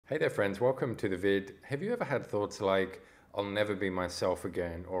Hey there friends, welcome to the vid. Have you ever had thoughts like, I'll never be myself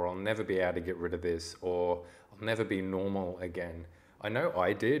again, or I'll never be able to get rid of this, or I'll never be normal again? I know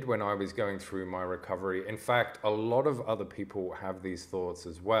I did when I was going through my recovery. In fact, a lot of other people have these thoughts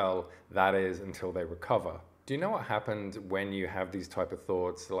as well, that is until they recover. Do you know what happens when you have these type of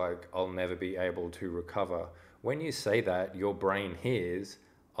thoughts like, I'll never be able to recover? When you say that, your brain hears,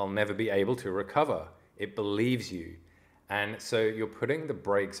 I'll never be able to recover. It believes you. And so you're putting the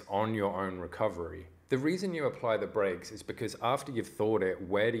brakes on your own recovery. The reason you apply the brakes is because after you've thought it,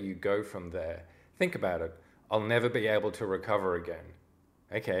 where do you go from there? Think about it. I'll never be able to recover again.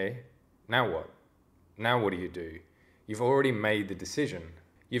 Okay, now what? Now what do? You've already made the decision.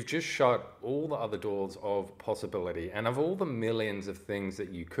 You've just shut all the other doors of possibility, and of all the millions of things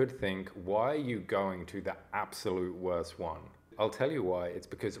that you could think, why are you going to the absolute worst one? I'll tell you why. It's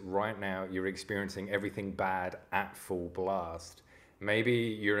because right now you're experiencing everything bad at full blast. Maybe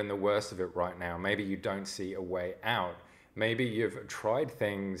you're in the worst of it right now. Maybe you don't see a way out. Maybe you've tried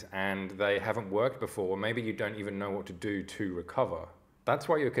things and they haven't worked before. Maybe you don't even know what to do to recover. That's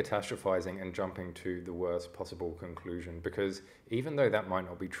why you're catastrophizing and jumping to the worst possible conclusion, because even though that might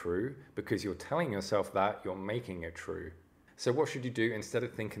not be true, because you're telling yourself that, you're making it true. So what should you do instead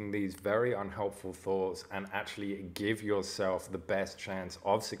of thinking these very unhelpful thoughts and actually give yourself the best chance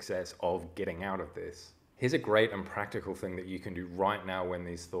of success of getting out of this? Here's a great and practical thing that you can do right now when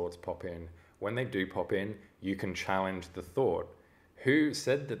these thoughts pop in. When they do pop in, you can challenge the thought. Who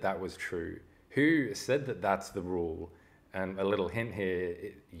said that that was true? Who said that that's the rule? And a little hint here,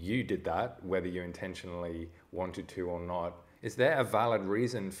 you did that, whether you intentionally wanted to or not. Is there a valid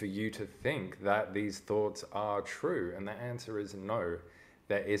reason for you to think that these thoughts are true? And the answer is no,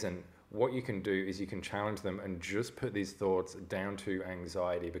 there isn't. What you can do is you can challenge them and just put these thoughts down to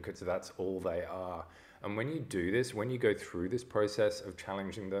anxiety, because that's all they are. And when you do this, when you go through this process of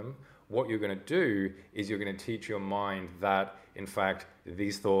challenging them, what you're going to do is you're going to teach your mind that, in fact,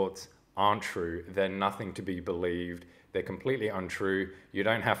 these thoughts aren't true. They're nothing to be believed. They're completely untrue. You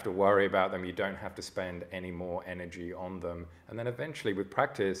don't have to worry about them. You don't have to spend any more energy on them. And then eventually, with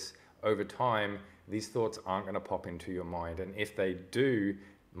practice, over time, these thoughts aren't going to pop into your mind. And if they do,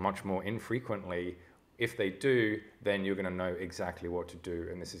 much more infrequently, if they do, then you're going to know exactly what to do.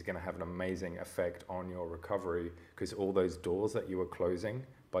 And this is going to have an amazing effect on your recovery, because all those doors that you were closing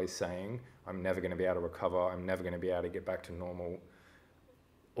by saying, I'm never going to be able to recover, I'm never going to be able to get back to normal,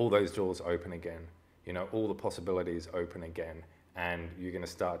 all those doors open again. You know, all the possibilities open again, and you're going to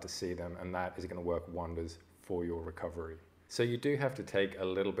start to see them, and that is going to work wonders for your recovery. So you do have to take a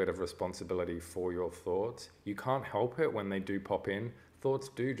little bit of responsibility for your thoughts. You can't help it when they do pop in. Thoughts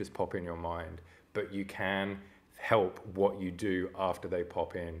do just pop in your mind, but you can help what you do after they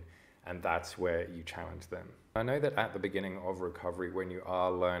pop in, and that's where you challenge them. I know that at the beginning of recovery, when you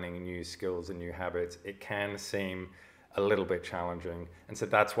are learning new skills and new habits, it can seem a little bit challenging. And so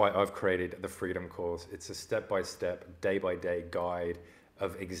that's why I've created the Freedom Course. It's a step-by-step, day-by-day guide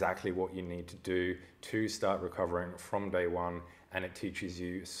of exactly what you need to do to start recovering from day one. And it teaches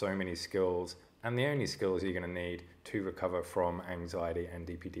you so many skills, and the only skills you're going to need to recover from anxiety and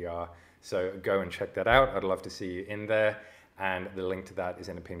DPDR. So go and check that out. I'd love to see you in there. And the link to that is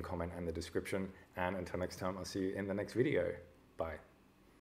in a pinned comment and the description. And until next time, I'll see you in the next video. Bye.